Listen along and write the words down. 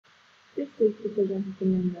This week we presented the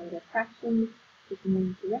number of fractions with the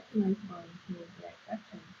need to recognize forms to make the right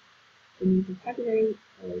fraction. The new vocabulary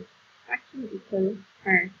is fraction equal,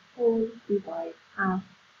 part, whole, divide, half,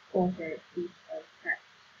 quarter, each of part.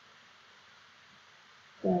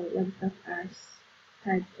 So let's look at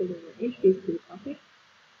how children were introduced to the topic.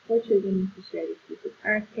 For children to share this piece of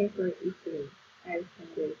art paper equally, how can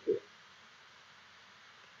they do it?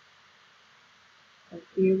 So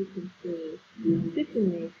here we can see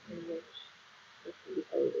different ways in which it can be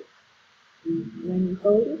folded. When you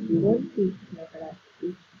fold it, one piece can overlap each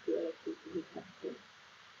of the other pieces of paper.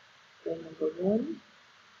 So number one,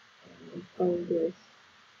 we fold this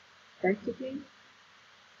vertically,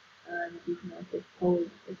 and you can also fold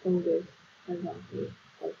it horizontally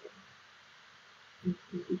also.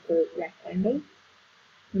 Into equal rectangles.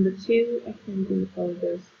 Number two, I can do fold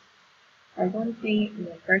this horizontally and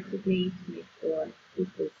then vertically to make sure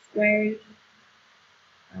equal squares.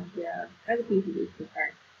 And other pieces equal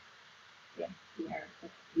parts. Yes, we are a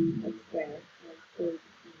square and fold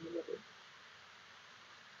in the middle.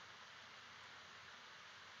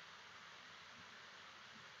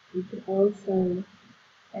 You can also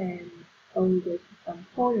fold it from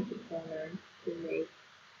corner to corner to make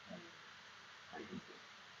triangles.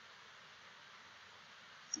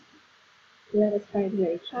 So let us try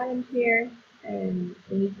the challenge here, and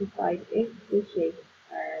we need to decide if the shapes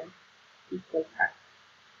are equal parts.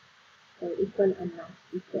 So equal and not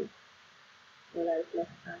equal. So let's look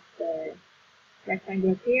at the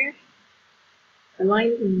rectangle here. The line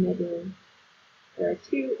is in the middle. There are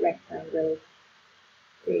two rectangles.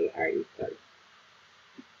 They are equal.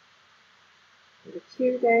 Number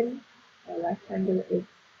two then, a rectangle is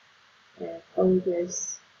folded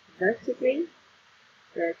vertically.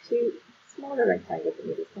 There are two smaller rectangles on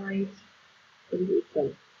either side. It is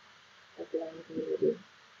equal. That's the line in the middle.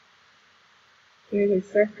 Here is a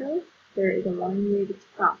circle. There is a line near the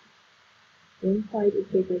top. One side is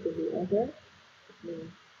bigger than the other. It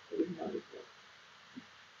means it is not equal.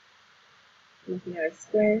 Looking at a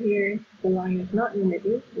square here, the line is not in the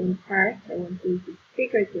middle. One part or one piece is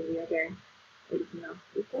bigger than the other. It is not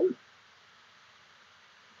equal.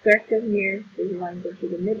 Circle here, there's a line going through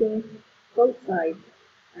the middle. Both sides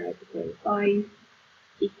are at the same size,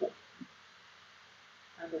 equal.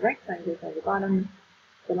 And the rectangles on the bottom,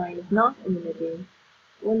 the line is not in the middle.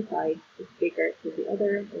 One side is bigger than the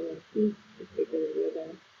other, and one piece is bigger than the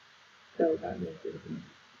other. So that means it is not.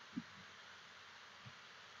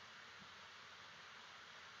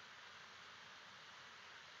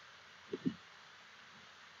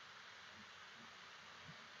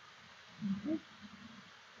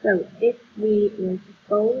 So if we were to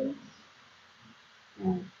fold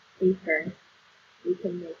paper, we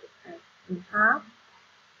can make it cut in half.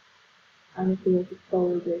 And if we were to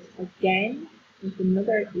fold it again into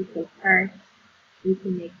another equal part, we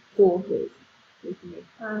can make quarters. We can make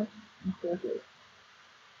half and quarters.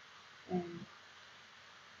 And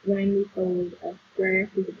when we fold a square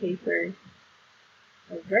piece of paper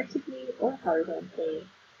vertically or horizontally,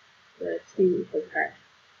 there are two equal parts.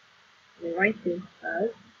 We write this as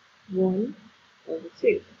 1 over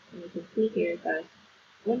 2. And you can see here that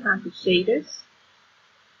one half is shaded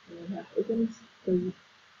and one half isn't. So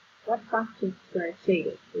what fraction square is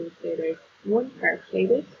shaded? We would say there's one part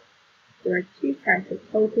shaded. There are two parts of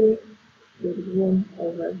total, so it is 1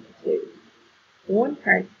 over 2. So one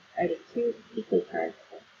part out of two equal parts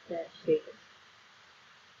is shaded.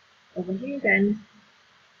 Over here then,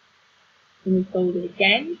 when we fold it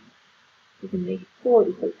again, we can make 4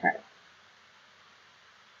 equal parts.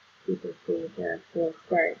 You can see there are 4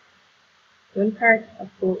 squares. One part of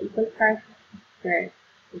 4 equal parts square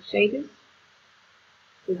is shaded.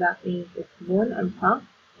 So that means it's 1 on top,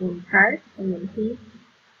 1 part and 1 piece.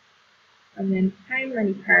 And then how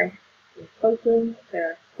many parts in total?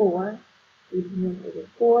 There are 4. So it is 1 over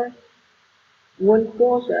 4. 1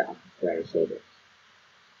 quarter of the square is shaded.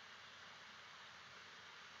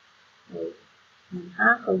 So 1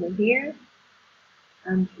 half over here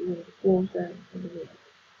and 1 quarter over here.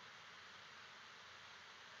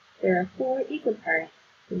 There are 4 equal parts.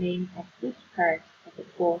 The name of each part of the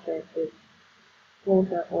quarter is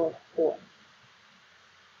quarter or fourth.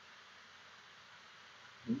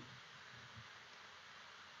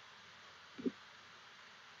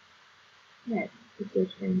 Next, it's your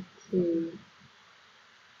turn to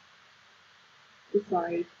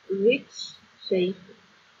decide which shape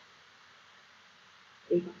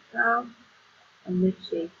is a half and which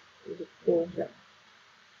shape is a quarter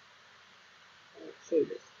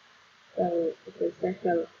shaded. So if we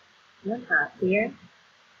circle 1 half here,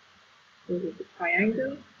 this is the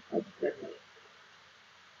triangle of the circle.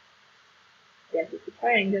 Yes, it's a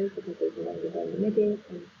triangle because there's a line in the middle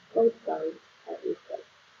and both sides are equal.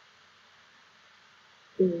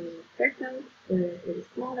 The circle, where the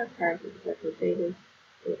smaller part of the circle shaded,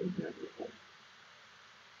 it is not equal.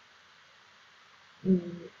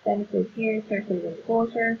 And then it says here, circle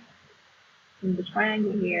 1/4. In the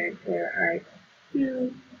triangle here, there are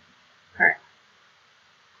two parts.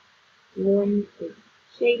 One is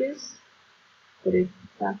shaded, but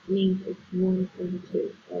that means it's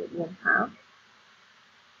 1/2, or 1/2.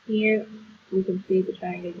 Here we can see the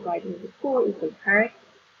triangle divided into 4 equal parts.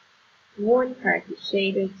 One part is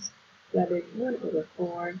shaded, whether it's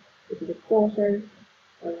 1/4, which is a quarter,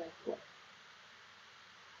 or 1/4.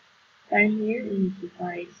 Down here we need to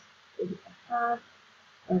divide is it a half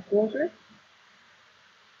or a quarter.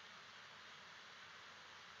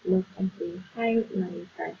 Look and see how many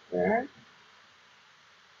parts there are.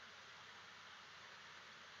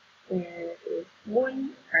 There is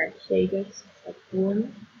one part shaded, that's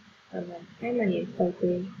 1, and then how many in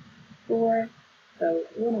total? 4, so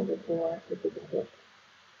 1/4, which is a quarter.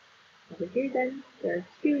 Over here then, there are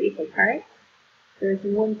two equal parts. There is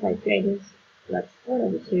one side shaded, so that's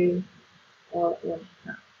 1/2, or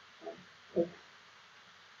 1/2. Okay.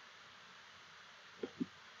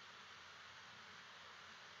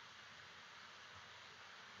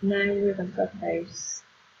 Now we're going to talk about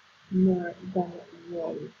more than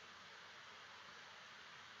one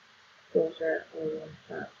quarter or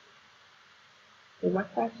 1/2. So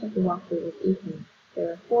what fraction of the waffle is eaten?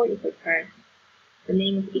 There are 4 equal parts. The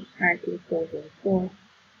name of each part is 4/4.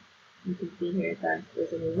 You can see here that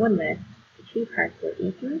there's only one left. The 3 parts are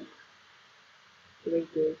eaten. So we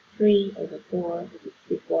do 3/4, which is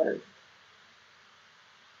 3/4.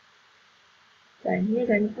 Down here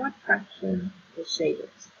then, what fraction is shaded?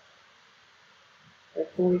 There are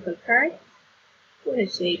 4 equal parts. One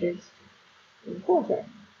is shaded, 1/4.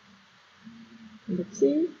 Number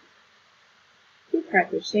 2, 2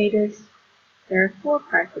 parts are shaded. There are 4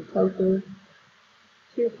 parts in total,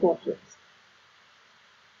 2/4.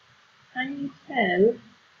 Can you tell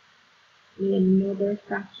me another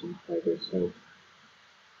fraction for this shape?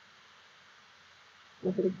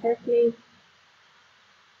 Look at it carefully.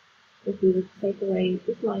 If we would take away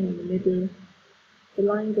this line in the middle, the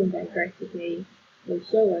line going down vertically will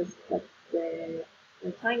show us that the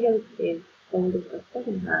rectangle is folded or cut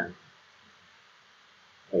in half,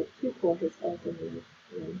 so 2/4 also means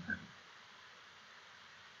 1/2.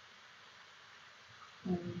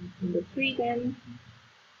 Number 3 then,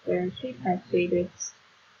 there are 3 parts shaded,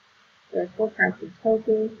 there are 4 parts in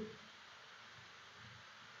total,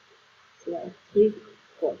 so that's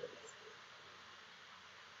 3/4.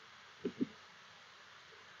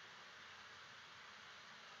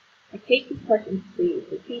 A cake is cut into 3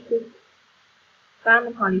 equal pieces. Sam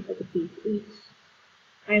and Holly took a piece each.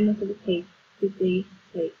 How much of the cake did they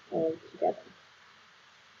take all together?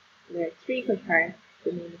 So there are 3 equal parts.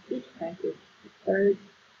 The name of each part is a third.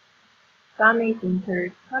 Sam ate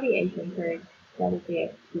 1/3, Holly ate 1/3, together they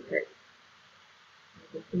ate 2/3. You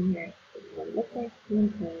can see here, it's what it looks like,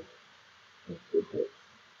 1/3 and 2/3.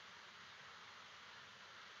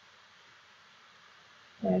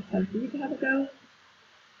 Now it's time for you to have a go.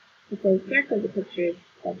 It says circle the pictures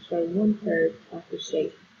that show 1/3 of the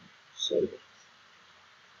shape shaded.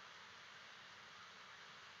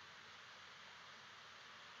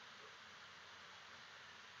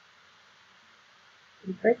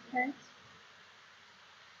 The first part,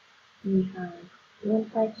 we have 1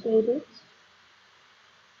 part shaded.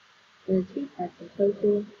 There are 2 parts in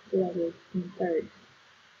total, so that is 1/3.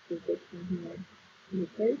 So this one here is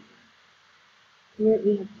 1/3. Here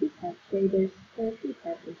we have 2 parts shaded. There are 3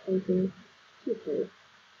 parts in total, 2/3.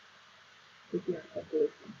 This is our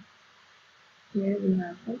calculation. Here we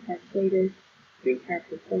have 1 part shaded, 3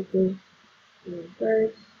 parts in total,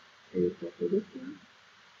 1/3. So we calculate this one.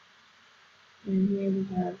 And here we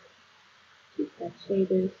have 2 parts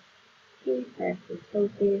shaded, 3 parts in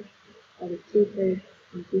total, that is 2/3.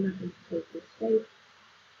 We do not need to take this shape.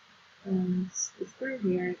 And the square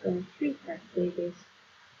here, there are 3 parts shaded,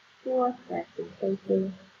 4 parts in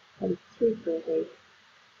total, that is 3/4,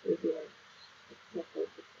 so we do like